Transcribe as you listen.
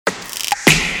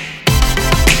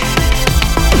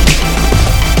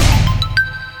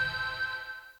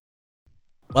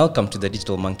Welcome to the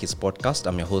Digital Monkeys podcast.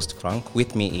 I'm your host, Frank.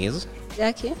 With me is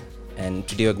Jackie. And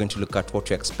today we're going to look at what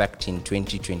to expect in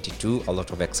 2022. A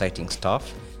lot of exciting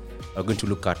stuff. We're going to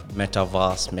look at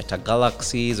metaverse, meta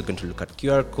galaxies. We're going to look at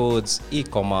QR codes,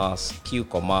 e-commerce,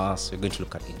 Q-commerce. We're going to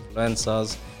look at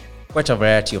influencers. Quite a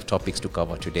variety of topics to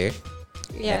cover today.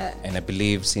 Yeah. And I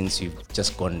believe since you've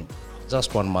just gone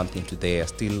just 1 month into the year,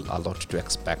 still a lot to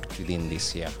expect within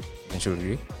this year. Don't you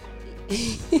agree?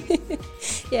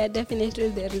 Yeah, definitely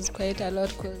there is quite a lot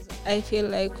because I feel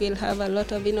like we'll have a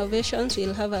lot of innovations,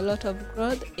 we'll have a lot of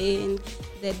growth in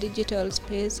the digital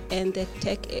space and the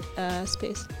tech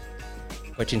space.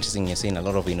 Quite interesting, you're seeing a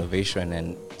lot of innovation,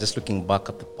 and just looking back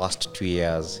at the past 2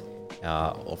 years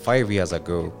or 5 years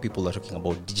ago, people are talking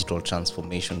about digital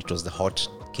transformation. It was the hot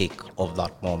cake of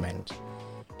that moment.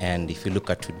 And if you look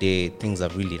at today, things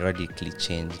have really radically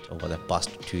changed over the past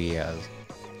 2 years.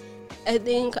 I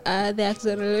think the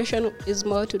acceleration is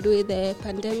more to do with the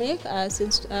pandemic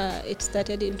since it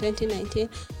started in 2019.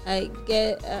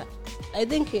 I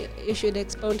think you should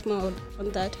expound more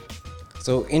on that.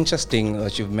 So interesting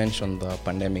that you've mentioned the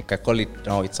pandemic. I call it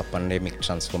now it's a pandemic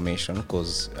transformation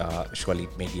because surely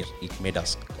it made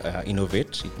us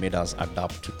innovate. It made us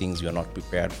adapt to things we are not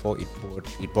prepared for.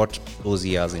 It brought those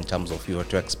years in terms of you were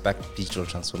to expect digital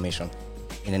transformation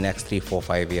in the next 3, 4,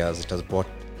 5 years. It has brought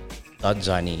that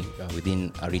journey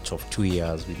within a reach of 2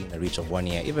 years, within a reach of 1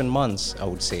 year, even months, I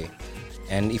would say.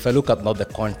 And if I look at now the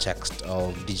context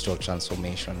of digital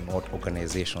transformation, what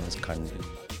organizations can do,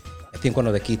 I think one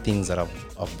of the key things that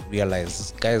I've realized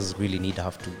is guys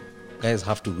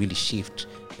have to really shift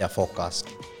their forecast.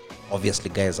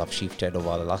 Obviously, guys have shifted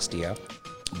over the last year,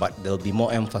 but there'll be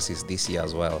more emphasis this year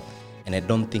as well. And I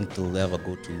don't think they'll ever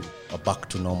go to a back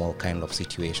to normal kind of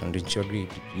situation. Don't you agree?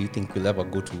 Do you think we'll ever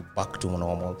go to back to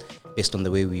normal based on the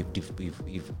way we've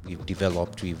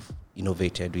developed, we've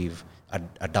innovated, we've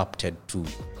adapted to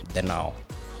the now?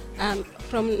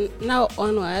 From now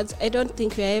onwards, I don't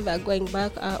think we are ever going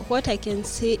back. What I can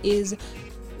see is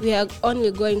we are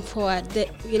only going forward.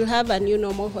 We'll have a new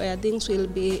normal where things will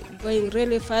be going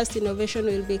really fast. Innovation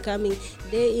will be coming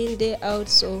day in, day out.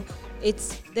 So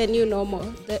it's the new normal,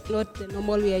 not the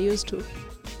normal we are used to.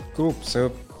 Cool.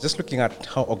 So just looking at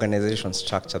how organizations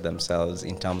structure themselves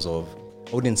in terms of,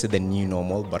 I wouldn't say the new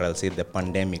normal, but I'll say the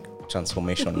pandemic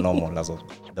transformation normal as of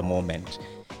the moment.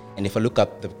 And if I look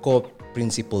at the core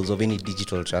principles of any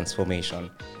digital transformation,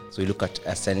 so we look at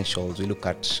essentials, we look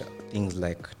at things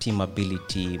like team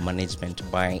ability, management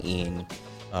buy-in,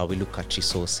 we look at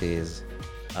resources,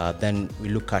 then we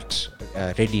look at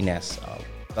readiness.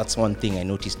 That's one thing I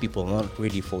noticed people are not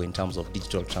ready for in terms of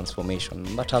digital transformation.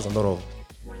 That has a lot of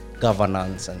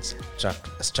governance and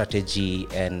strategy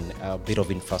and a bit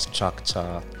of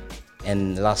infrastructure.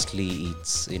 And lastly,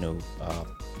 it's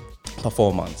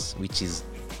performance, which is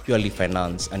purely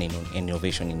finance and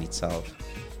innovation in itself.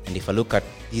 And if I look at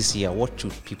this year, what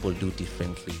should people do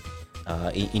differently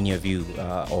in your view,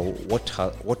 or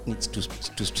what needs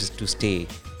to stay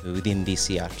within this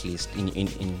year at least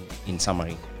in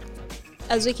summary?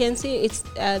 As we can see, it's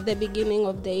the beginning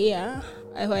of the year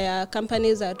where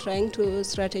companies are trying to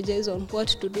strategize on what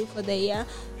to do for the year,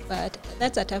 but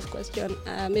that's a tough question.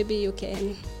 Maybe you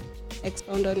can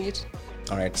expound on it.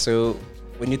 All right, so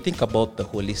when you think about the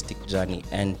holistic journey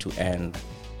end to end,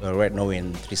 we're right now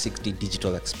in 360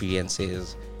 digital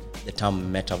experiences. The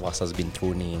term metaverse has been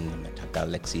thrown in, the meta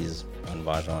galaxies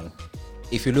version.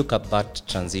 If you look at that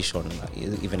transition,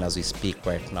 even as we speak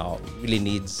right now, it really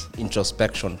needs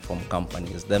introspection from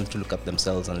companies, them to look at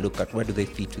themselves and look at where do they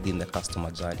fit within the customer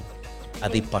journey. Are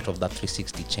they part of that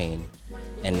 360 chain?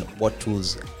 And what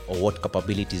tools or what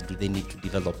capabilities do they need to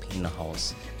develop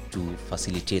in-house to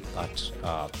facilitate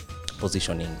that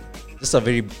positioning? Just a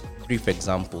very brief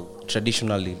example.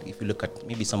 Traditionally, if you look at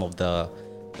maybe some of the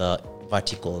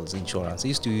verticals, insurance, they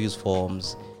used to use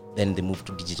forms. Then they move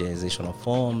to digitization of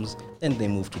forms, then they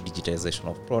move to digitization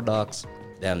of products,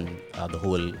 then the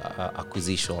whole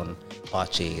acquisition,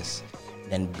 purchase,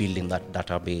 then building that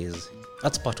database.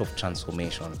 That's part of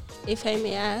transformation. If I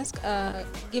may ask,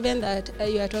 given that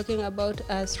you are talking about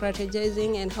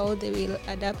strategizing and how they will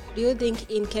adapt, do you think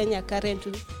in Kenya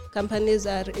currently companies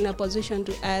are in a position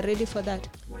to are ready for that?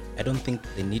 I don't think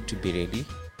they need to be ready.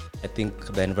 I think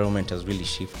the environment has really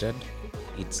shifted.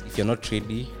 If you're not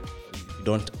ready,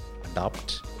 don't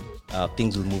adapt,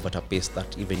 things will move at a pace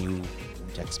that even you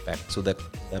would expect. So the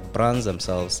brands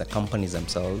themselves, the companies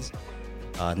themselves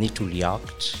need to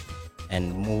react,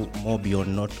 and more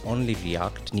beyond not only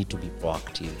react, need to be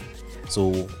proactive.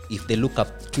 So if they look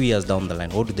up 2 years down the line,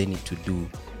 what do they need to do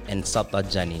and start that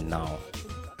journey now?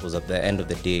 Because at the end of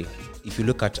the day, if you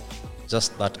look at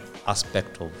just that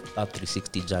aspect of that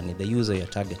 360 journey, the user you're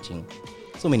targeting.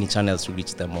 So many channels to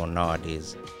reach them on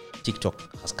nowadays.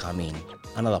 TikTok has come in,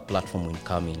 another platform will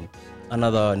come in,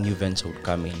 another new venture would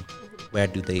come in. Where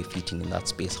do they fit in that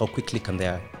space? How quickly can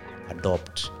they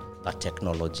adopt that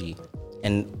technology?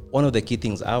 And one of the key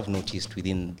things I've noticed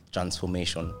within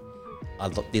transformation,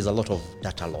 there's a lot of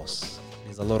data loss.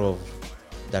 There's a lot of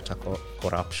data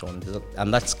corruption,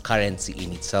 and that's currency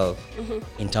in itself,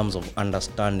 in terms of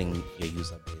understanding your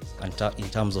user base, and in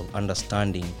terms of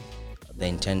understanding the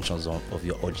intentions of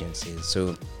your audiences.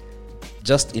 So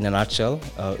just in a nutshell,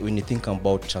 when you think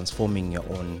about transforming your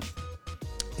own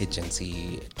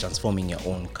agency, transforming your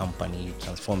own company,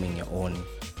 transforming your own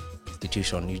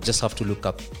institution, you just have to look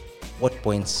at what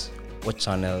points, what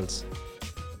channels,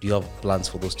 do you have plans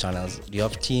for those channels? Do you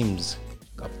have teams,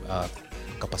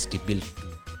 capacity built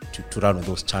to run with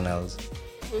those channels?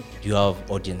 Do you have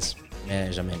audience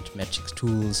measurement metrics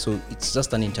tools? So it's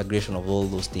just an integration of all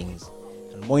those things.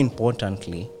 And more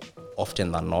importantly,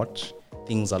 often than not,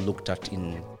 things are looked at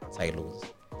in silos.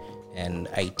 And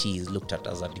IT is looked at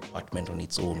as a department on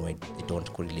its own, where they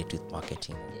don't correlate with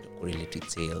marketing, they don't correlate with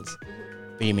sales.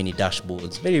 Very many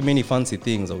dashboards, very many fancy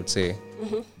things, I would say.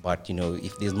 But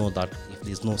if there's no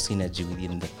synergy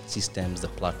within the systems, the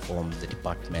platforms, the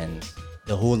departments,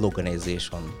 the whole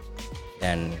organization,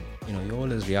 then you're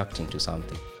always reacting to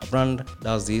something. A brand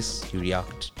does this, you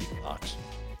react to that.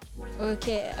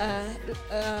 Okay,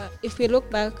 if we look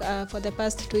back for the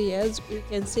past 2 years, we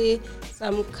can see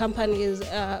some companies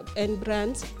and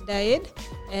brands died,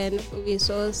 and we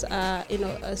saw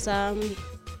some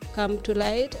come to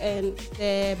light and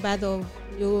the birth of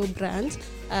new brands.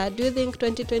 Do you think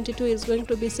 2022 is going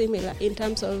to be similar in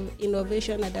terms of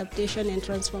innovation, adaptation, and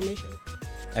transformation?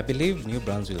 I believe new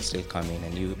brands will still come in,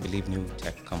 and you believe new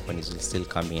tech companies will still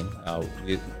come in.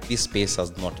 This space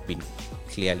has not been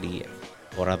clearly,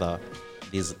 or rather,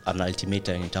 there's an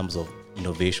ultimatum in terms of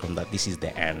innovation that this is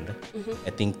the end. I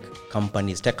think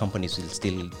tech companies will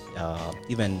still,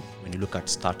 even when you look at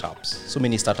startups, so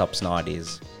many startups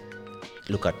nowadays,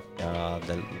 look at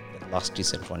the last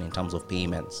recent one in terms of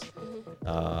payments.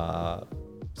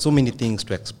 So many things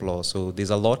to explore. So there's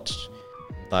a lot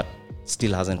that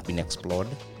still hasn't been explored.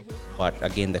 But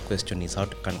again, the question is, how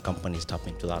can companies tap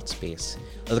into that space?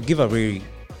 I'll give a very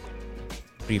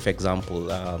brief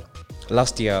example.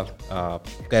 Last year,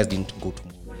 guys didn't go to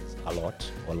movies a lot,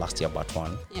 or last year but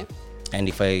one. Yeah. And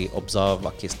if I observe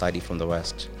a case study from the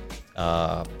West,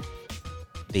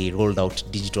 they rolled out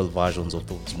digital versions of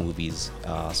those movies.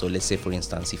 So let's say, for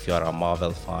instance, if you are a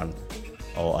Marvel fan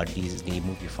or a Disney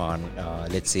movie fan,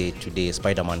 let's say today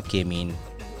Spider-Man came in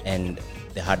and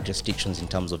they had restrictions in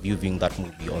terms of viewing that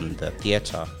movie on the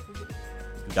theater.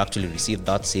 You'd actually receive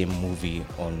that same movie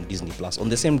on Disney Plus on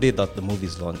the same day that the movie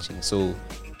is launching. So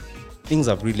things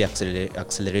have really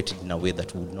accelerated in a way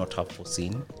that we would not have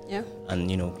foreseen. Yeah. And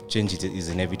change is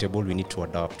inevitable. We need to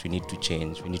adapt. We need to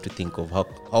change. We need to think of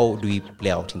how do we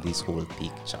play out in this whole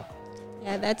picture.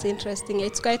 Yeah, that's interesting.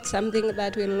 It's quite something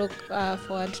that we'll look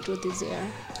forward to this year.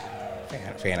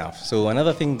 Fair enough. So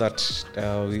another thing that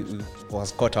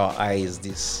was caught our eye is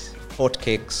these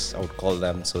hotcakes, I would call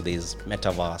them. So there's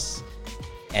metaverse,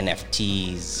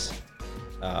 NFTs.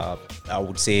 I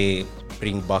would say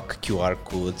bring back QR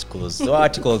codes, because the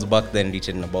articles back then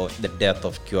written about the death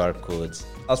of QR codes.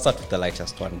 I'll start with the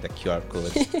lightest one, the QR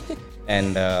codes.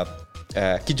 And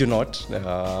kid you not,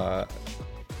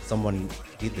 someone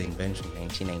did the invention in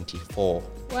 1994.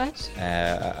 What?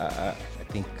 I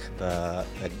think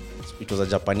it was a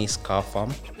Japanese car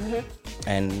farm.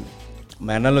 And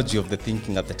my analogy of the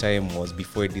thinking at the time was,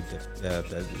 before I did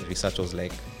the research, was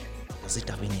like, does it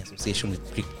have any association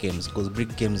with brick games? Because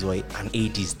brick games were an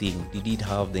 80s thing. Did it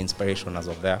have the inspiration as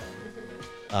of there?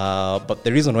 But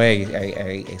the reason why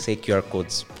I say QR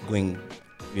codes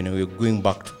we're going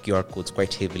back to QR codes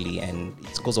quite heavily, and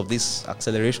it's because of this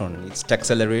acceleration. It's tech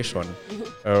acceleration.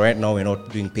 Right now, we're not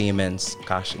doing payments,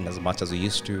 cash in as much as we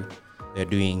used to. We're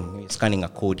doing scanning a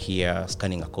code here,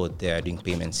 scanning a code there, doing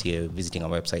payments here, visiting a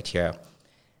website here.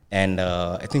 And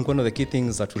I think one of the key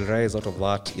things that will rise out of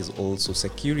that is also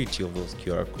security of those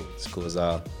QR codes, because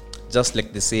just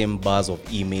like the same buzz of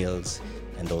emails,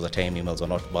 and there was a time emails were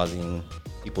not buzzing,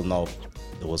 people now,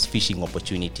 there was phishing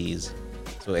opportunities.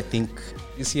 So I think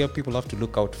this year people have to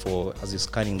look out for, as you're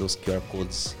scanning those QR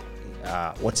codes,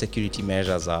 what security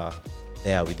measures are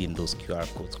there within those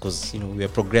QR codes, because we are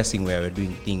progressing where we're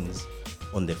doing things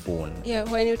on the phone. Yeah,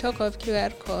 when you talk of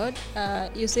QR code,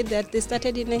 you said that they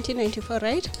started in 1994,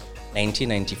 right?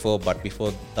 1994, but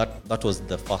before that was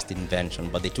the first invention,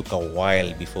 but they took a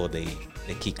while before they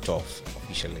kicked off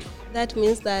officially. That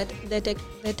means that the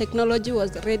technology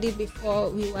was ready before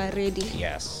we were ready.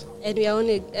 Yes. And we are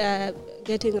only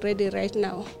getting ready right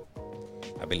now.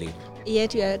 I believe.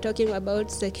 Yet we are talking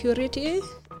about security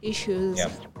issues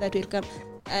that will come.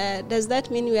 Does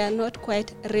that mean we are not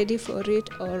quite ready for it,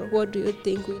 or what do you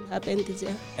think will happen this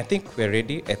year? I think we're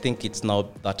ready. I think it's now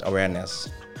that awareness,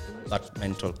 that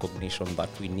mental cognition that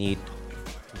we need to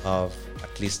have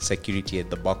at least security at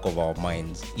the back of our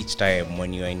minds each time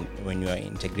when you are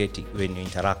interacting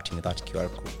with that QR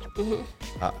code.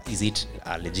 Is it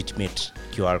a legitimate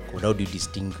QR code? How do you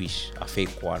distinguish a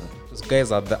fake one? Those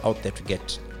guys are out there to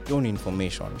get your own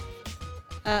information.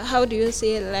 How do you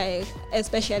see, like,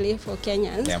 especially for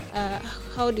Kenyans,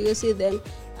 how do you see them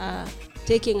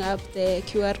taking up the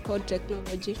QR code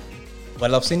technology?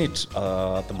 Well, I've seen it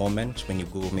at the moment when you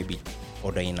go maybe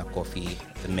ordering a coffee,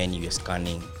 the menu is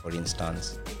scanning, for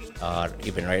instance.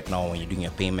 Even right now when you're doing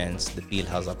your payments, the bill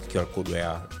has a QR code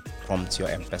where it prompts your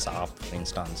M-Pesa app, for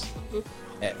instance.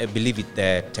 I believe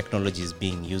the technology is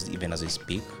being used even as we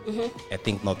speak. I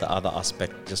think not the other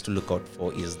aspect just to look out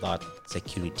for is that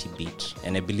security bit.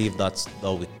 And I believe that's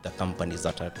though with the companies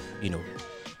that are,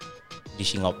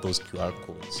 dishing out those QR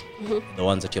codes. The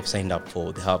ones that you've signed up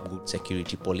for, they have good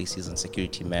security policies and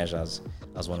security measures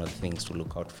as one of the things to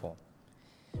look out for.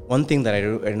 One thing that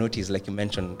I noticed, like you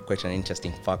mentioned, quite an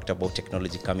interesting fact about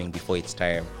technology coming before its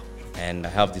time. And I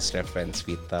have this reference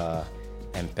with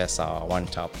M-Pesa One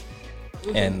Tap.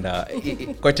 And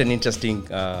quite an interesting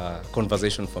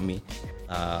conversation for me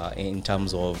in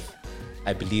terms of,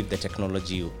 I believe the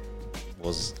technology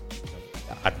was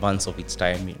advance of its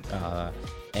time.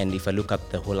 And if I look at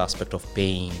the whole aspect of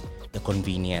paying, the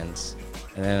convenience,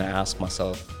 and then I ask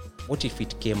myself, what if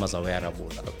it came as a wearable,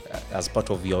 as part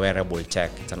of your wearable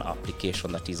tech? It's an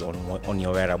application that is on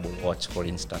your wearable watch, for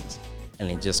instance,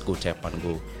 and you just go tap and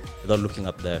go without looking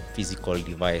at the physical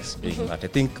device doing that. I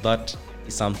think that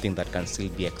is something that can still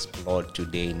be explored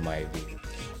today, in my view.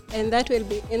 And that will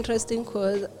be interesting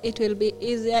because it will be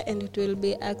easier and it will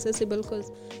be accessible, because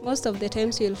most of the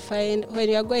times you'll find when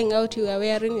you're going out, you are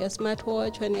wearing your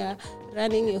smartwatch. When you're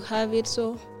running, you have it.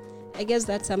 So I guess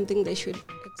that's something they should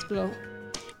explore.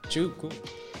 True, cool.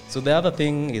 So the other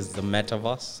thing is the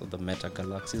metaverse, or the meta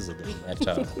galaxies, or the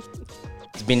meta.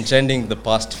 It's been trending the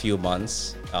past few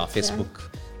months. Facebook,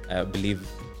 I believe,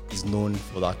 is known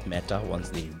for that meta once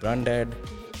they rebranded.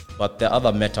 But the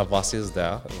other metaverses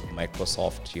there,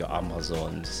 Microsoft, your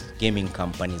Amazons, gaming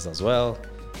companies as well.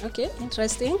 Okay,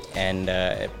 interesting. And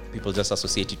people just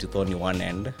associate it with only one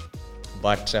end.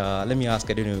 But let me ask,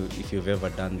 I don't know if you've ever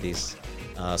done this.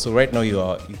 So right now you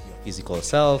are your physical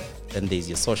self, then there's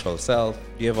your social self.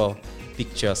 Do you ever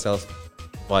picture yourself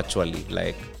virtually,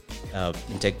 like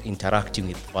interacting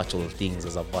with virtual things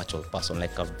as a virtual person,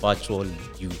 like a virtual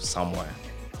you somewhere?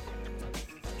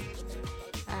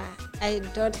 I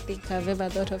don't think I've ever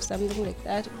thought of something like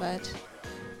that, but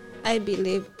I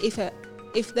believe if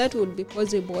that would be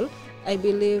possible, I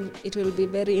believe it will be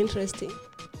very interesting.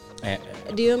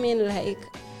 Do you mean like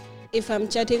if I'm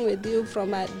chatting with you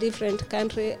from a different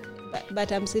country,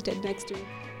 but I'm seated next to you?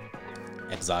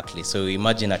 Exactly. So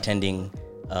imagine attending,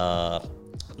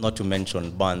 not to mention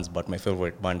bands, but my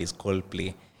favorite band is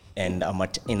Coldplay, and I'm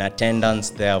in attendance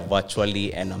there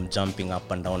virtually, and I'm jumping up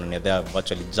and down, and they're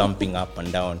virtually jumping up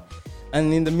and down.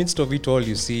 And in the midst of it all,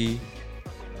 you see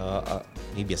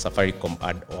maybe a Safaricom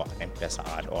ad or an M-Pesa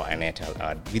ad or an Airtel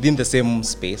ad within the same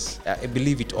space. I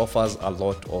believe it offers a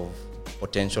lot of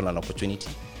potential and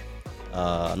opportunity,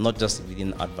 not just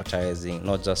within advertising,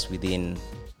 not just within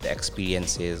the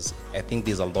experiences. I think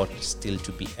there's a lot still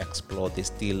to be explored. There's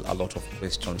still a lot of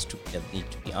questions that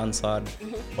need to be answered,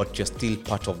 but you're still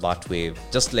part of that wave.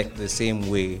 Just like the same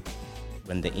way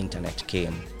when the internet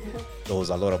came, there was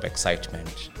a lot of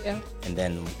excitement. Yeah. And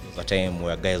then there was a time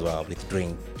where guys were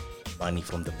withdrawing money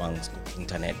from the banks,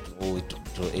 internet.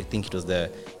 I think it was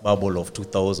the bubble of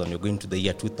 2000. You're going to the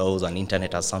year 2000.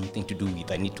 Internet has something to do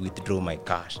with, I need to withdraw my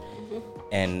cash.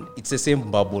 And it's the same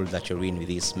bubble that you're in with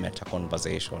this meta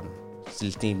conversation.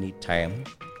 Still need time,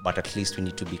 but at least we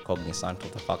need to be cognizant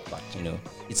of the fact that,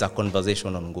 it's a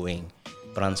conversation ongoing.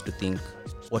 Brands to think,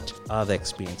 what other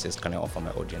experiences can I offer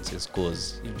my audiences?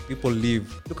 Because people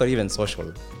live, look at even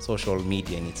social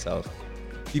media in itself.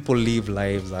 People live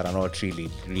lives that are not really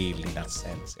real in that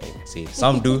sense, I would say.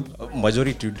 Some do,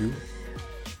 majority do.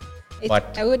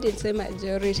 But I wouldn't say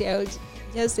majority, I would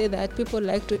just say that people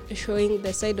like to showing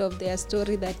the side of their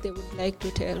story that they would like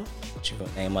to tell.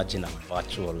 I imagine a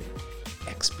virtual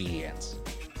experience.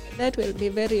 That will be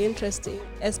very interesting,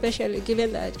 especially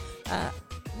given that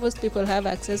most people have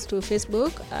access to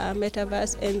Facebook,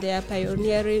 Metaverse, and they are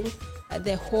pioneering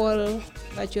the whole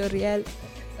virtual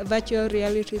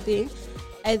reality thing.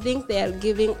 I think they are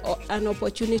giving an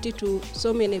opportunity to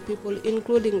so many people,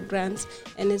 including brands,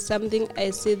 and it's something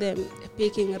I see them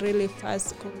picking really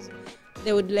fast because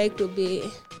they would like to be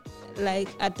like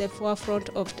at the forefront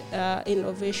of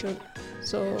innovation.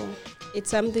 So it's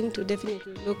something to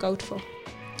definitely look out for.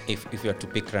 If you are to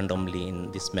pick randomly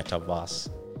in this metaverse,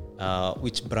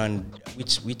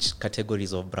 which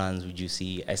categories of brands would you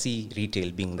see? I see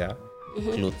retail being there,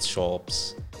 clothes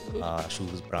shops,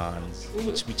 shoes brands.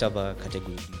 Which other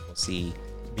category do you foresee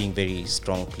being very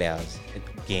strong players?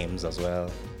 Games as well.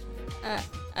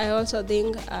 I also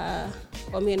think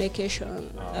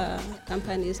communication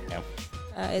companies. Yeah.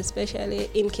 Especially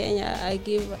in Kenya, I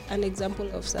give an example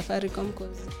of Safaricom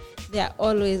because they are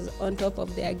always on top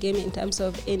of their game in terms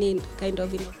of any kind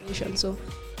of innovation. So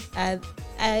I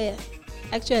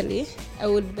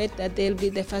would bet that they'll be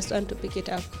the first one to pick it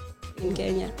up in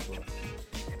Kenya.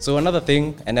 So another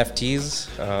thing,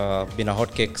 NFTs, been a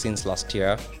hot cake since last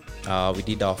year. We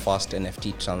did our first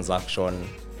NFT transaction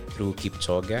through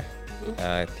Kipchoge.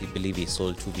 I believe he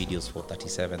sold 2 videos for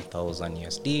 37,000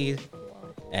 USD.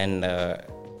 And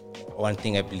one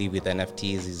thing I believe with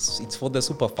NFTs is it's for the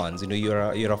super fans. You know,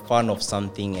 you're a fan of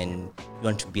something and you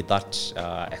want to be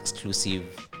that exclusive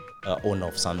owner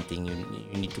of something.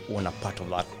 You need to own a part of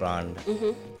that brand.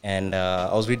 And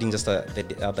I was reading just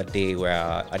the other day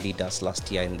where Adidas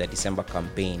last year in the December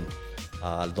campaign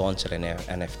launched an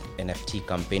NFT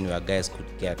campaign where guys could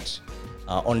get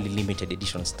only limited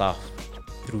edition stuff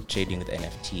through trading with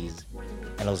NFTs.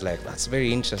 And I was like, that's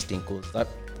very interesting because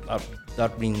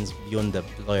that brings beyond the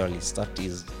loyalists. That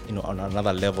is, you know, on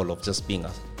another level of just being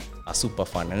a super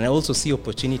fan. And I also see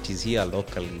opportunities here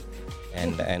locally,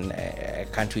 and I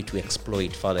can't wait to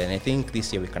exploit further. And I think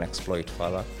this year we can exploit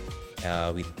further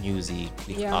with music,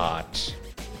 with art.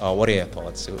 What are your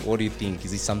thoughts? What do you think?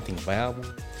 Is this something viable?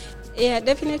 Yeah,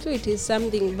 definitely it is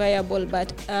something viable, but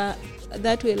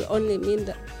that will only mean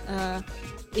that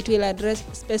it will address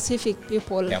specific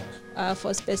people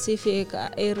for specific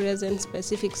areas and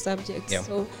specific subjects.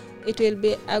 So it will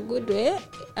be a good way,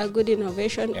 a good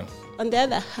innovation. On the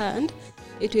other hand,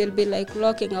 it will be like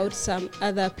locking out some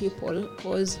other people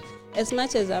because as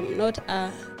much as I'm not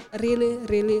a really,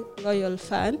 really loyal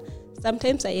fan,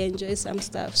 sometimes I enjoy some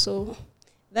stuff. So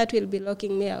that will be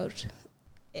locking me out.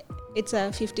 It's a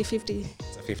 50-50.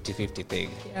 It's a 50-50 thing.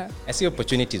 Yeah. I see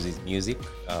opportunities with music,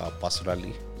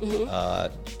 personally.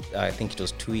 I think it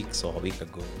was 2 weeks or a week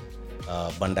ago.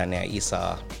 Bandana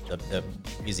Isa, the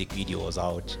music video was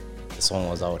out, the song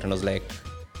was out, and I was like,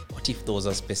 what if there was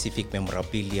a specific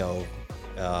memorabilia of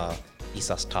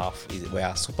Isa stuff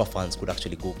where super fans could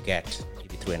actually go get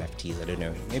maybe through NFTs? I don't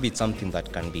know. Maybe it's something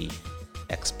that can be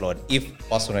explored. If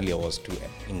personally I was to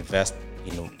invest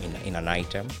in an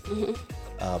item.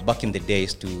 Back in the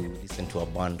days, to listen to a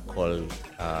band called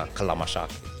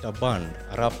Kalamashaka. It's a band,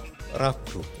 a rap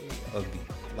group. I'll be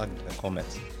plugged in the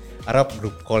comments. A rap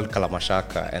group called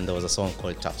Kalamashaka, and there was a song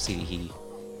called Tafsirihi.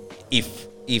 If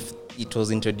it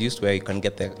was introduced where you can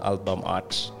get the album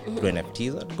art through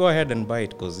NFTs, I'd go ahead and buy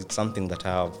it because it's something that I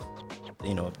have,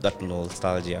 that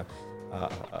nostalgia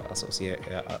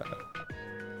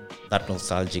that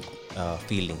nostalgic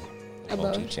feeling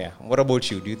about it. Yeah. What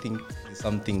about you? Do you think it's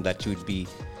something that you would be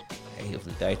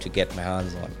able to get my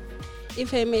hands on?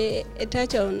 If I may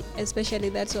touch on especially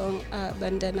that song,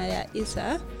 Bandana Ya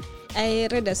Isa, I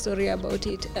read a story about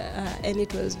it and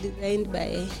it was designed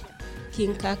by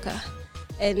King Kaka.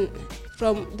 And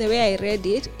from the way I read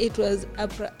it,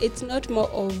 it's not more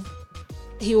of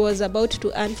he was about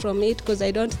to earn from it, because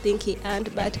I don't think he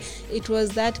earned, but it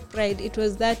was that pride, it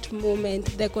was that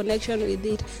moment, the connection with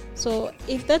it. So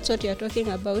if that's what you're talking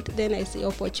about, then I see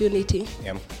opportunity.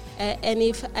 Yeah. And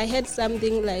if I had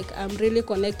something like I'm really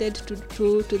connected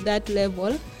to that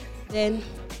level, then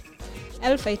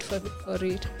I'll fight for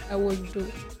it. I will do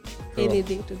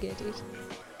anything to get it.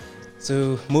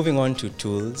 So moving on to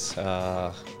tools,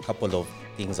 a couple of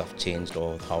things have changed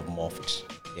or have morphed.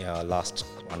 Last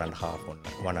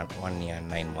 1 year and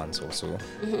 9 months or so.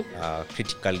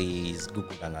 Critically is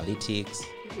Google Analytics.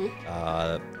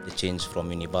 The change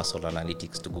from Universal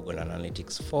Analytics to Google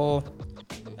Analytics 4.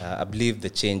 I believe the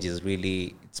change is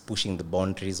really, it's pushing the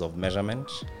boundaries of measurement.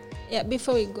 Yeah,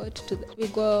 before we get to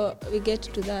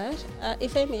that,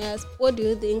 if I may ask, what do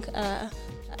you think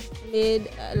made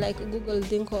like Google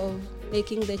think of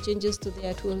making the changes to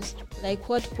their tools? Like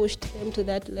what pushed them to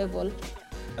that level?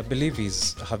 I believe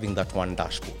is having that one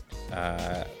dashboard.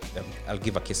 I'll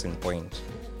give a case in point.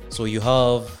 So you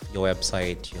have your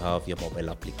website, you have your mobile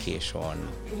application,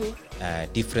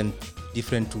 different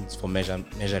tools for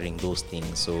measuring those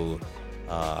things. So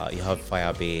you have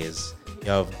Firebase, you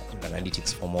have Google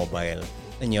Analytics for mobile,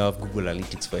 then you have Google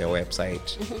Analytics for your website.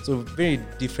 So very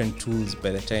different tools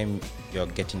by the time you're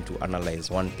getting to analyze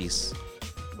one piece,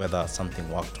 whether something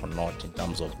worked or not in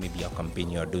terms of maybe a campaign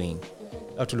you're doing.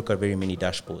 You have to look at very many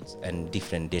dashboards and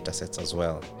different data sets as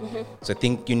well. So I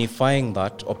think unifying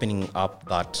that, opening up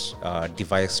that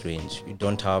device range, you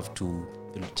don't have to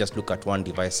just look at one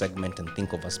device segment and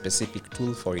think of a specific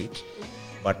tool for it,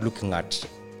 but looking at,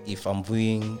 if I'm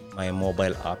viewing my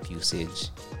mobile app usage,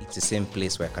 it's the same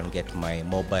place where I can get my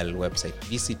mobile website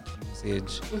visit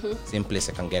usage, same place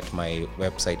I can get my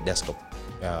website desktop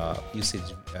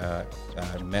usage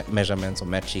measurements or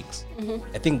metrics.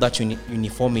 I think that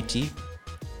uniformity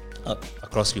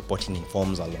across reporting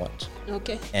informs a lot.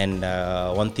 Okay. And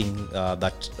one thing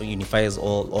that unifies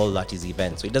all that is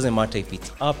events. So it doesn't matter if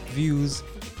it's app views,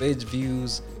 page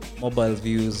views, mobile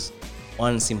views,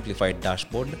 one simplified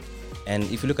dashboard. And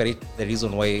if you look at it, the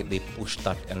reason why they push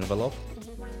that envelope,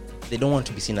 they don't want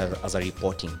to be seen as a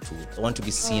reporting tool. They want to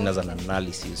be seen as an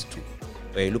analysis tool,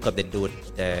 where you look at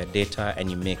the data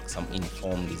and you make some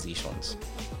informed decisions.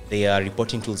 They are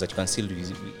reporting tools that you can still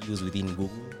use within Google.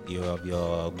 You have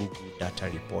your Google Data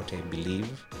Report, I believe.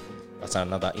 That's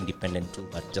another independent tool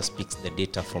that just picks the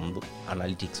data from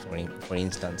analytics, for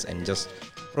instance, and just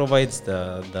provides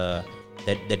the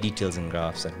details in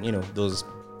graphs and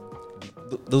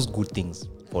those good things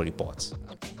for reports.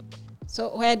 Okay.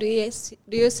 So where do you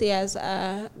see us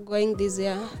going this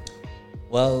year?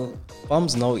 Well,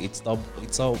 firms now it's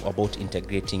all about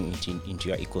integrating it into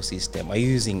your ecosystem. Are you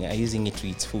using it to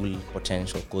its full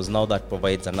potential? Because now that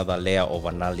provides another layer of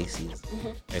analysis.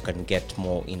 You can get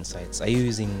more insights. Are you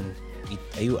using it?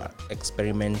 Are you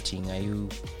experimenting? Are you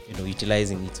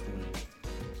utilizing its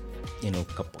full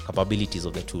capabilities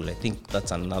of the tool? I think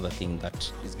that's another thing that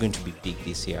is going to be big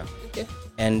this year. Okay.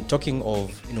 And talking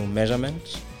of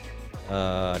measurement,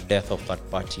 death of third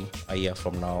party a year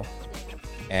from now,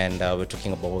 and we're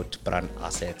talking about brand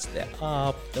assets, the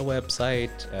app, the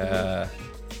website,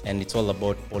 and it's all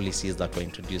about policies that were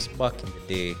introduced back in the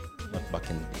day, not back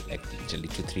in the day, like literally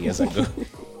 2-3 years ago,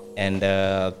 and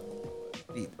a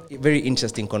very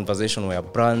interesting conversation where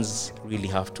brands really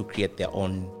have to create their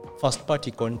own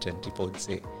first-party content, if I would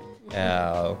say.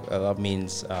 That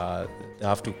means they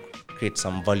have to create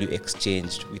some value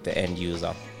exchanged with the end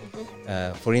user.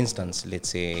 For instance, let's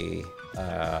say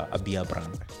a beer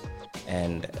brand,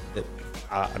 and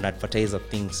an advertiser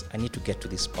thinks, I need to get to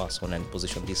this person and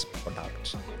position this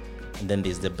product. And then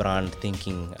there's the brand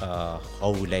thinking, how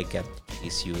will I get to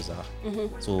this user?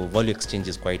 So value exchange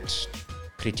is quite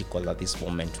critical at this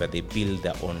moment, where they build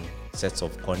their own sets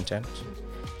of content.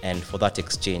 And for that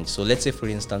exchange, so let's say, for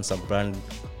instance, a brand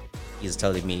is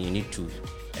telling me, you need to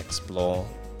explore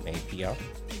my beer,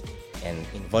 and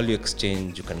in value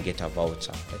exchange you can get a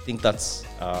voucher. I think that's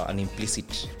an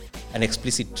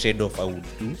explicit trade-off I would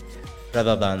do,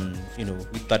 rather than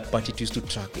with that party to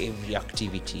track every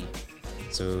activity.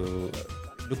 So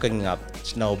looking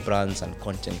at now brands and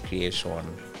content creation,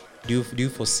 do you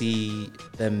foresee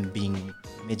them being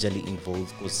majorly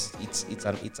involved? Because it's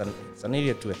an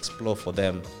area to explore for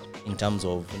them, in terms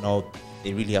of now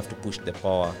they really have to push the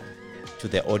power to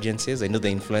their audiences. I know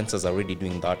the influencers are already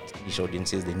doing that. These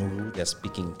audiences, they know who they're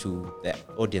speaking to, their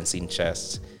audience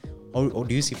interests. Or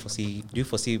do you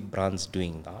foresee brands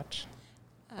doing that?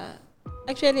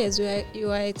 Actually, as you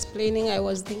were explaining, I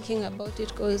was thinking about it,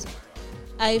 because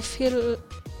I feel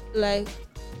like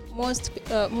most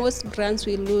brands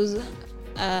will lose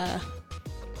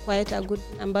quite a good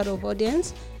number of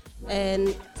audience,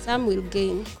 and some will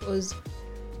gain, because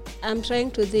I'm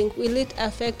trying to think, will it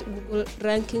affect Google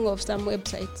ranking of some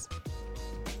websites?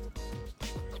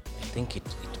 I think it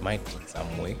might in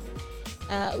some way.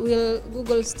 Will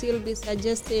Google still be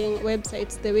suggesting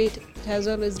websites the way it has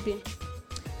always been?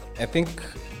 I think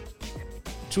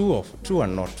true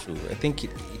and not true. I think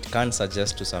it can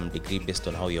suggest to some degree based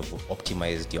on how you've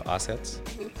optimized your assets.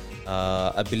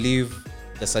 I believe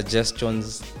the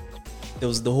suggestions, there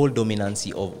was the whole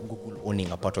dominancy of Google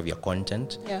owning a part of your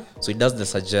content. Yeah. So it does the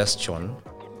suggestion,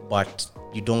 but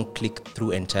you don't click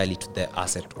through entirely to the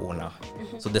asset owner.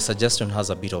 So the suggestion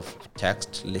has a bit of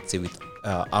text, let's say with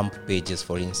AMP pages,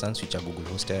 for instance, which are Google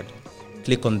hosted.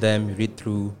 Click on them, you read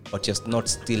through, but you're not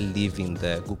still leaving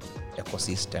the Google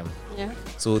ecosystem. Yeah.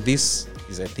 So this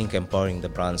is, I think, empowering the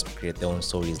brands to create their own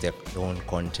stories, their own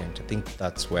content. I think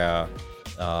that's where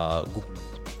Google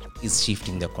is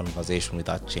shifting the conversation with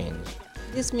that change.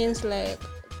 This means like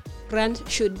brand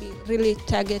should be really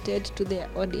targeted to their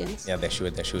audience. Yeah, they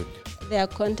should. Their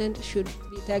content should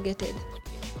be targeted.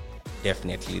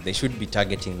 Definitely, they should be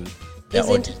targeting their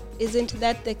audience. Isn't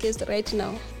that the case right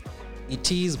now?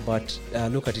 It is, but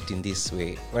look at it in this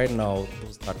way. Right now,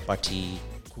 those third-party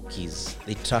cookies,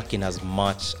 they track in as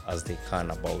much as they can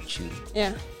about you.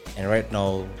 Yeah. And right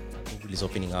now, Google is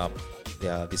opening up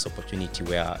this opportunity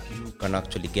where you can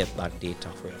actually get that data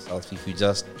for yourself if you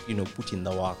just, put in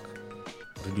the work,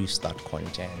 produce that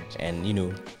content, and,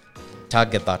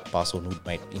 target that person who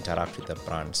might interact with the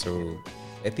brand. So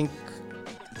I think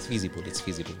it's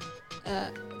feasible.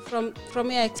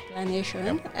 From your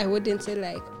explanation, I wouldn't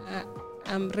say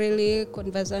I'm really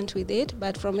conversant with it,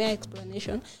 but from your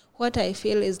explanation, what I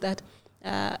feel is that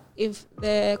if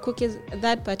the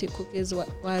third-party cookies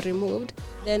were removed,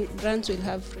 then brands will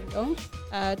have freedom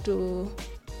to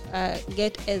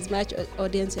get as much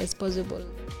audience as possible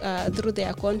through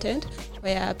their content,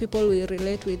 where people will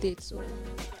relate with it. So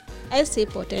I see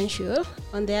potential.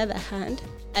 On the other hand,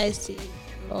 I see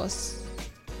loss.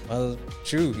 Well,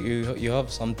 true. You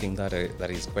have something that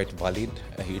is quite valid.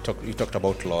 You talked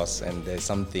about loss, and there's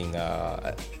something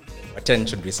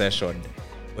attention recession,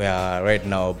 where right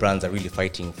now brands are really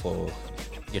fighting for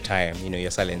your time, your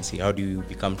silence. How do you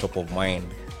become top of mind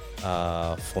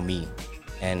for me?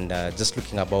 And just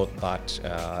looking about that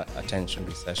attention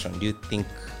recession, do you think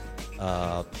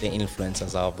the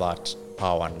influencers have that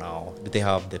power now? Do they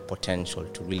have the potential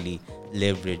to really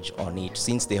leverage on it,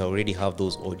 since they already have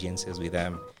those audiences with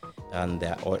them and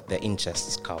their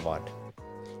interests covered?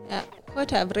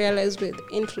 What I've realized with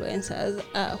influencers,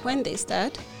 when they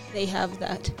start, they have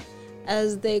that.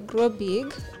 As they grow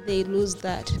big, they lose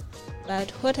that. But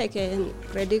what I can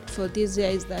predict for this year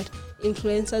is that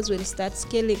influencers will start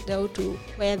scaling down to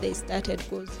where they started,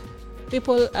 because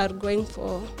people are going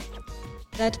for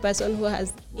that person who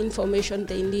has information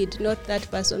they need, not that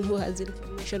person who has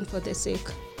information for the sake.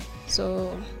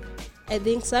 So I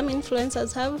think some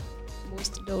influencers have,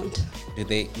 most don't.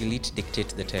 Will it dictate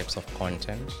the types of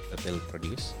content that they'll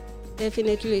produce?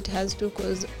 Definitely it has to,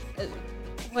 because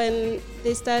when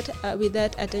they start with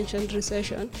that attention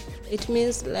recession, it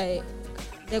means like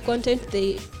the content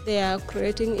they are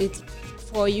creating, it's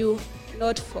for you,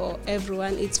 not for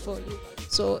everyone, it's for you.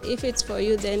 So if it's for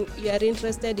you, then you are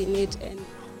interested in it and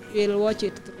you'll watch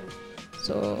it through.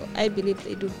 So I believe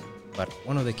they do. But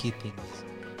one of the key things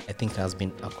I think has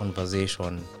been a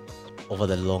conversation over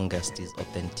the longest is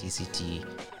authenticity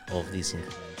of these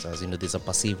influencers. There's a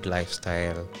perceived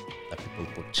lifestyle that people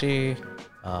portray,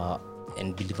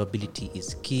 and believability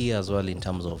is key as well in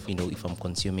terms of, if I'm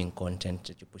consuming content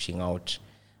that you're pushing out,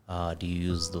 do you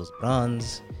use those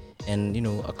brands? And,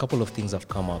 a couple of things have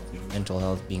come up, mental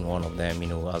health being one of them.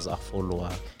 As a follower,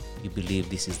 you believe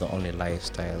this is the only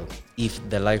lifestyle. If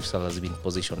the lifestyle has been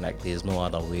positioned like there's no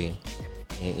other way,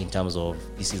 in terms of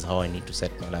this is how I need to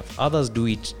set my life. Others do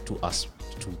it to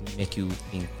make you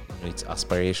think it's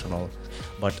aspirational,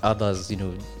 but others, they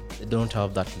don't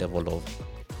have that level of,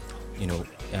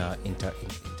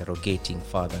 interrogating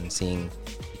further and saying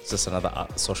it's just another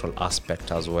social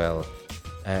aspect as well.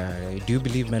 Do you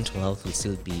believe mental health will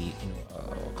still be,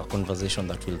 a conversation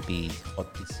that will be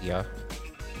hot this year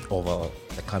over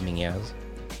the coming years?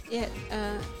 Yeah,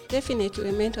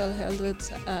 definitely mental health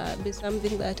will be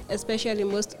something that especially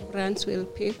most brands will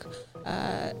pick,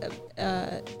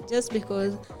 just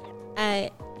because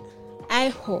I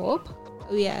hope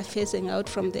we are phasing out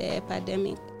from the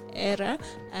pandemic era.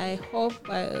 I hope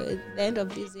by the end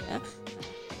of this year,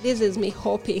 this is me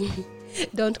hoping,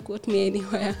 don't quote me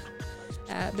anywhere,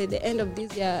 by the end of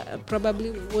this year,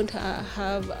 probably we won't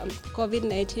have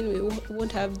COVID-19, we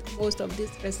won't have most of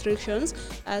these restrictions.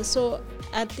 So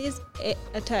at this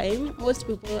time, most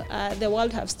people, the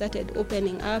world have started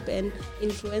opening up, and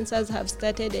influencers have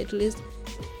started at least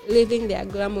living their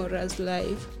glamorous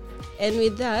life. And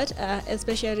with that,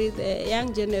 especially the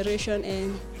young generation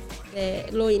and the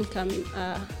low-income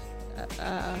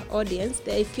audience,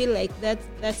 they feel like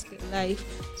that's the life.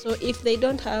 So if they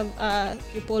don't have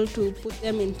people to put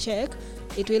them in check,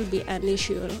 it will be an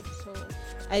issue. So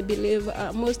I believe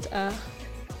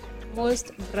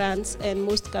most brands and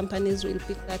most companies will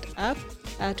pick that up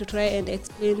to try and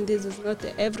explain this is not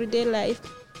the everyday life.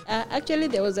 Actually,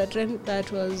 there was a trend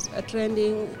that was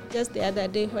trending just the other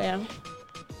day where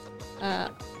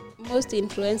most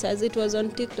influencers, it was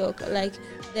on TikTok, like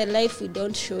the life we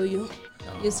don't show you.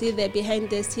 You see the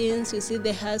behind the scenes, you see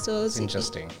the hassles.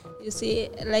 Interesting. You see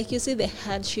the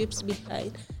hardships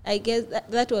behind. I guess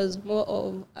that was more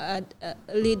of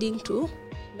leading to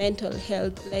mental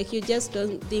health. Like you just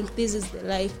don't think this is the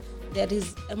life. There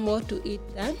is more to it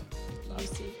than you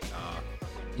see.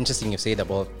 interesting you said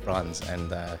about brands and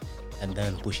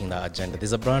then pushing the agenda.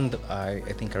 There's a brand I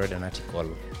think I read an article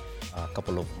a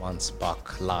couple of months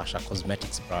back, Lush, a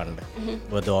cosmetics brand,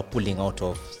 where they were pulling out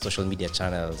of social media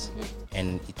channels,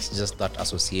 and it's just that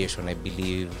association, I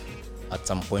believe, at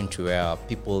some point where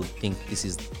people think this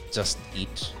is just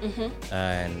it,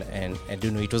 and I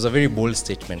don't know. It was a very bold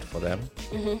statement for them,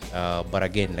 but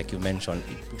again, like you mentioned,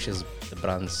 it pushes the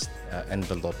brand's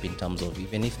envelope in terms of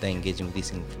even if they're engaging with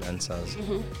these influencers,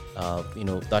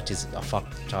 that is a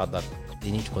factor that they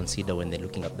need to consider when they're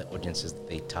looking at the audiences that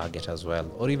they target as well,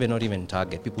 or even not even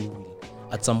target. People will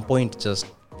at some point just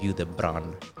view the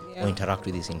brand or interact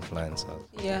with these influencers.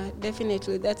 Yeah,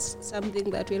 definitely. That's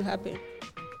something that will happen.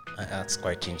 That's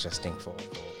quite interesting for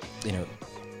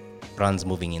brands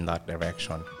moving in that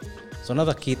direction. So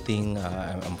another key thing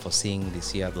I'm foreseeing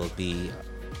this year, there'll be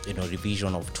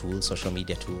revision of tools, social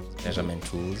media tools, measurement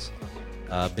tools.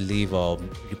 I believe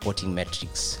reporting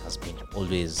metrics has been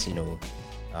always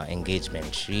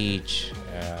engagement reach,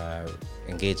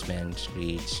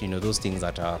 those things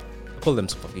that are, I call them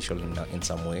superficial in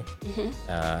some way,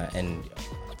 and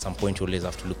at some point you always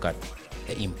have to look at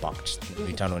the impact,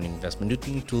 return on investment. Do you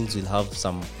think tools will have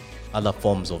some other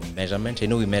forms of measurement? I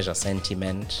know we measure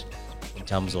sentiment in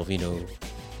terms of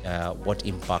what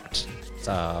impact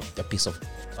a piece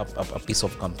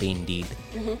of campaign did.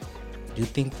 Do you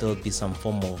think there'll be some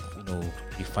form of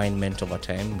refinement over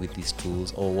time with these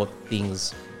tools, or what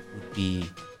things would be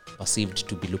perceived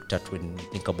to be looked at when you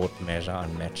think about measure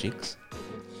and metrics?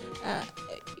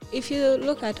 If you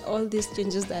look at all these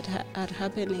changes that are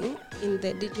happening in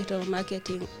the digital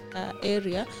marketing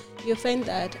area, you find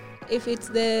that if it's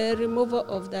the removal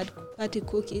of that party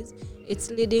cookies, it's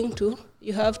leading to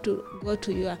you have to go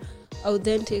to your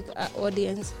authentic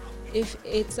audience. If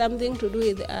it's something to do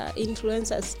with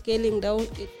influencers scaling down,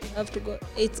 you have to go.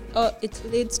 It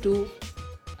leads to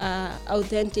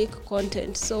authentic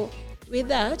content. So with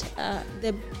that,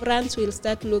 the brands will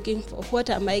start looking for what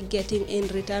am I getting in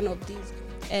return of this,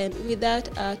 and with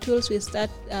that, tools will start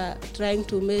trying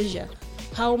to measure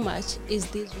how much is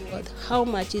this worth, how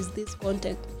much is this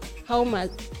content, how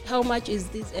much is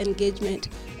this engagement,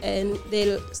 and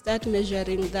they'll start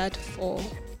measuring that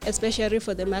especially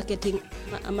for the marketing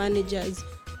managers,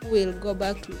 who will go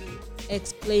back to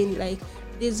explain, like,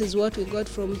 this is what we got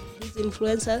from this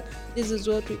influencer, this is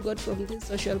what we got from this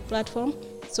social platform.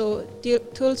 So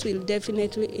tools will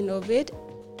definitely innovate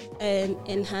and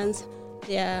enhance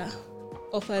their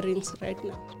offerings right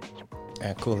now.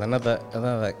 Cool.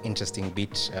 Another interesting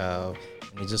bit,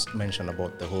 you just mentioned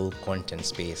about the whole content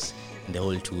space and the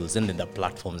whole tools, and then the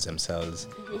platforms themselves.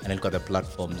 And look at the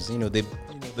platforms, they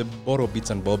borrow bits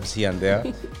and bobs here and there.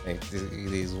 Like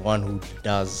there's one who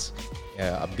does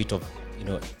a bit of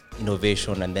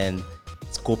innovation, and then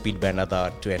it's copied by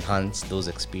another to enhance those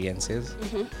experiences.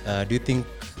 Do you think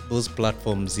those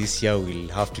platforms this year will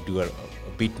have to do a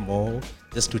bit more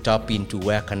just to tap into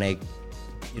where can I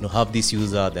have this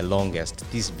user the longest,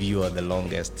 this viewer the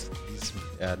longest,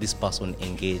 this person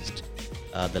engaged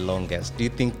the longest? Do you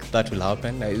think that will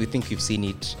happen? We think we've seen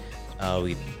it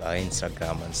with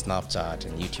Instagram and Snapchat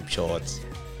and YouTube Shorts.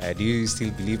 Do you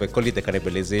still believe, I call it the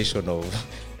cannibalization of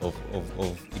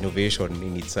innovation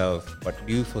in itself, but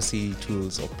do you foresee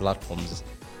tools or platforms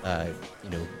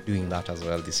doing that as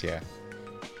well this year?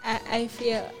 I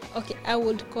feel, I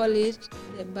would call it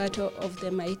the battle of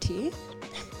the mighty.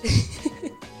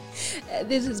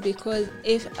 This is because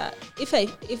if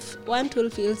one tool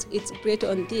feels it's great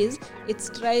on this, it's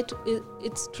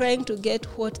trying to get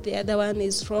what the other one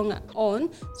is strong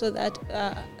on, so that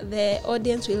the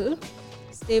audience will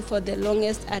stay for the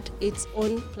longest at its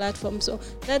own platform. So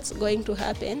that's going to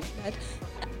happen. But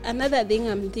another thing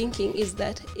I'm thinking is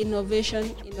that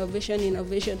innovation.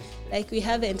 Like, we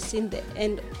haven't seen the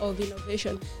end of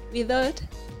innovation. Without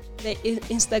the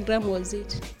Instagram was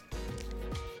it.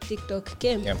 TikTok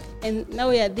came, and now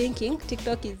we are thinking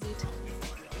TikTok is it.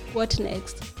 What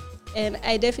next? And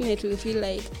I definitely feel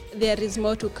like there is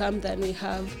more to come than we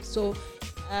have. So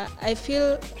I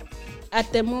feel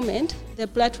at the moment the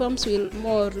platforms will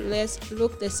more or less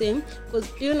look the same, because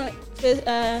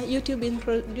YouTube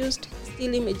introduced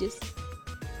still images.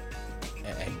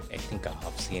 I think I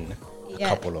have seen a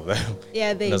couple of them.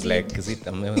 Yeah, they did. Like, is it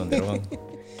am I on the wrong?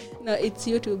 No, it's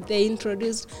YouTube they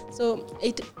introduced. So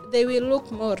they will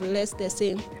look more or less the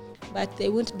same, but they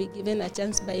won't be given a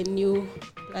chance by new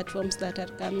platforms that are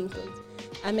coming. Because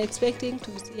I'm expecting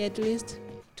to see at least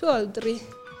 2 or 3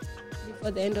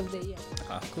 before the end of the year.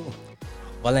 Cool.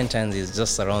 Valentine's is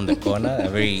just around the corner. A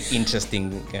very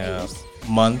interesting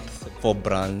month for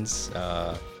brands,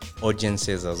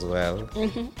 audiences as well.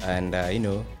 And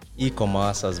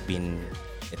e-commerce has been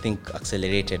I think,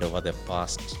 accelerated over the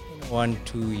past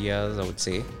 1-2 years, I would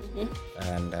say.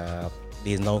 And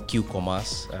there's now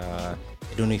Q-commerce. I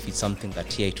don't know if it's something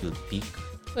that here it will peak.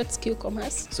 What's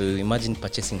Q-commerce? So imagine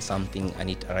purchasing something and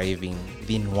it arriving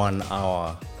within 1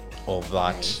 hour of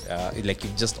that. Nice. Like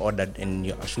you've just ordered and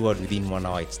you're assured within 1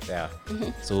 hour it's there.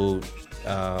 So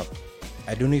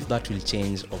I don't know if that will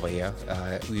change over here.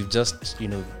 We've just,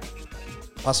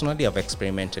 personally I've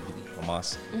experimented with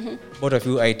e-commerce. Bought a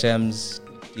few items,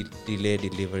 delay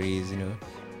deliveries,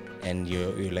 and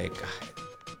you're like,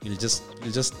 you'll just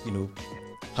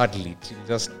hurdle it, you'll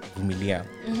just familiar.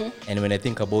 And when I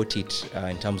think about it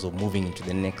in terms of moving into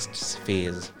the next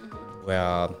phase, where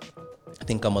I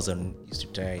think Amazon used to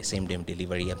try same day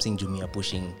delivery, I'm seeing Jumia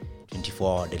pushing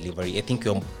 24-hour delivery. I think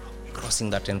you're crossing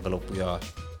that envelope. We are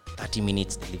 30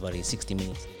 minutes delivery, 60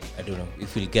 minutes. I don't know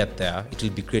if we'll get there. It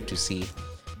will be great to see.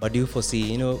 But do you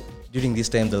foresee, during this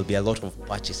time there'll be a lot of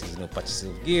purchases, purchases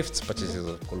of gifts, purchases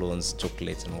of colognes,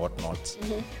 chocolates, and whatnot.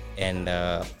 And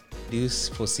do you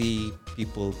foresee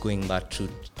people going that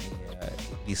route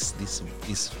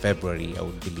this February? I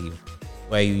would believe,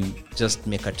 where you just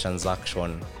make a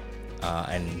transaction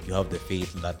and you have the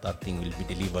faith that that thing will be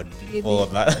delivered before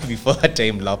that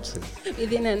time lapses.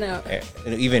 Within an hour.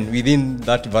 Even within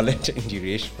that Valentine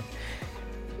duration.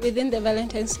 Within the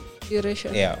Valentine's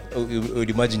duration. Yeah, you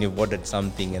would imagine you've ordered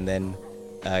something and then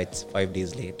it's 5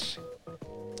 days late.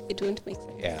 It won't make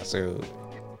sense. Yeah, so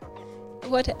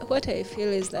what I feel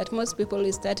is that most people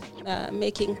will start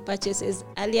making purchases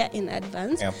earlier in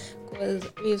advance, because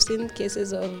we've seen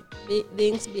cases of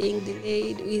things being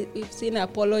delayed. We've seen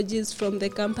apologies from the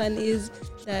companies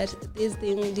that this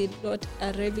thing did not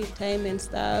arrive in time and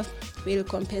stuff. We'll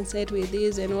compensate with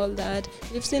this and all that.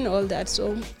 We've seen all that.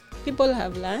 So people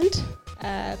have learned.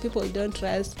 People don't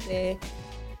trust the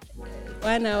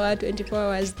 1 hour, 24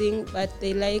 hours thing, but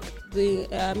they like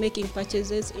making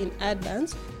purchases in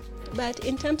advance. But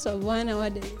in terms of 1 hour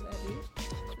delivery,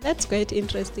 that's quite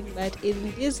interesting. But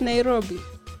in this Nairobi,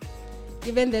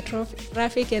 given the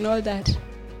traffic and all that,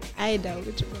 I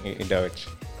doubt. You doubt.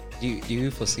 Do you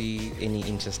foresee any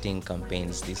interesting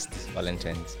campaigns this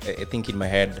Valentine's? I think in my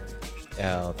head,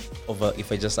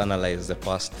 if I just analyze the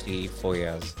past 3-4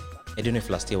 years, I don't know if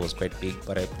last year was quite big,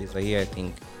 but there's a year, I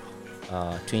think,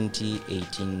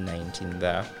 2018-19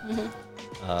 there.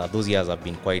 Those years have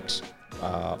been quite...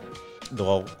 they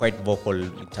were quite vocal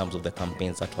in terms of the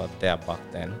campaigns that were there back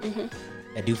then.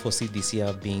 I do foresee this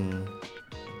year being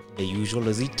the usual.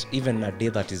 Is it even a day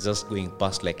that is just going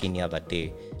past like any other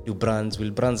day? Will brands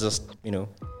just,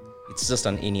 it's just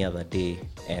an any other day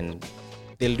and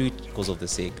they'll do it because of the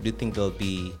sake? Do you think there'll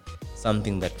be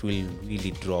something that will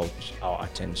really draw our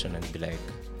attention and be like...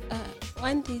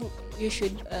 One thing you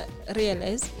should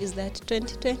realize is that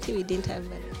 2020 we didn't have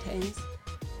Valentine's.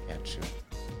 Yeah, true.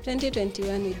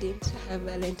 2021 we didn't have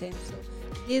Valentine's. So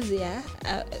this year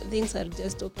things are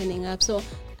just opening up. So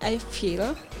I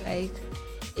feel like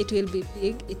it will be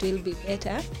big, it will be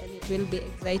better, and it will be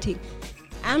exciting.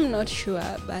 I'm not sure,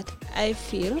 but I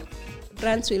feel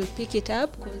brands will pick it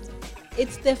up because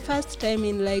it's the first time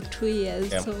in like 2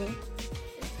 years. So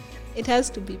it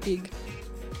has to be big.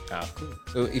 Cool.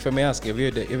 So if I may ask, have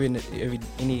you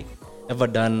ever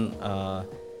done a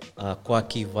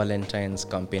quirky Valentine's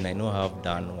campaign? I know I have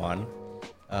done one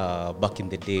back in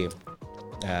the day.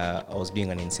 I was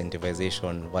doing an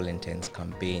incentivization Valentine's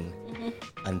campaign,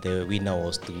 and the winner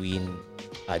was to win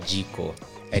a Jiko.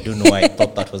 I don't know why I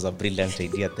thought that was a brilliant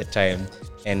idea at the time,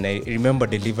 and I remember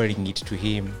delivering it to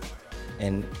him,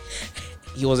 and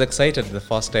he was excited the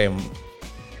first time,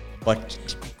 but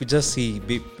you could just see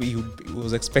he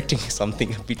was expecting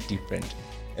something a bit different.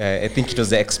 I think it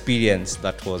was the experience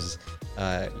that was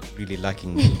really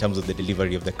lacking in terms of the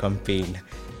delivery of the campaign.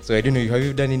 So I don't know, have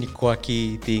you done any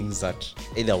quirky things that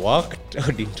either worked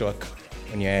or didn't work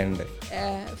on your end?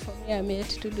 For me, I'm yet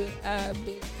to do a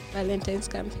big Valentine's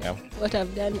campaign. What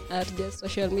I've done are just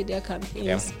social media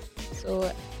campaigns.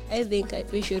 So I think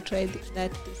we should try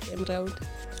that this time round.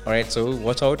 All right, so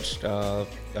watch out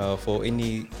for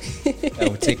any, I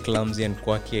would say, clumsy and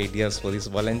quirky ideas for this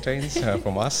Valentine's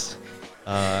from us.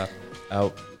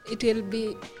 It will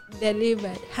be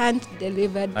delivered,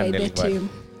 hand-delivered by the team.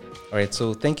 All right,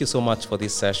 so thank you so much for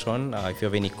this session. If you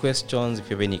have any questions, if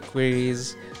you have any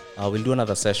queries, we'll do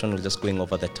another session. We're just going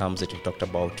over the terms that we talked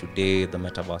about today, the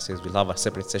metaverses. We'll have a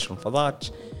separate session for that.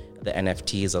 The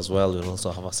NFTs as well, we'll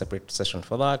also have a separate session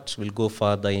for that. We'll go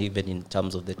further even in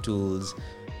terms of the tools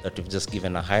that we've just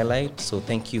given a highlight. So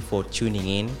thank you for tuning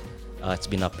in. It's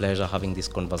been a pleasure having this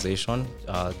conversation.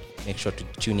 Make sure to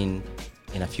tune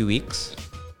in a few weeks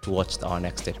to watch our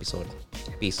next episode.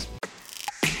 Peace.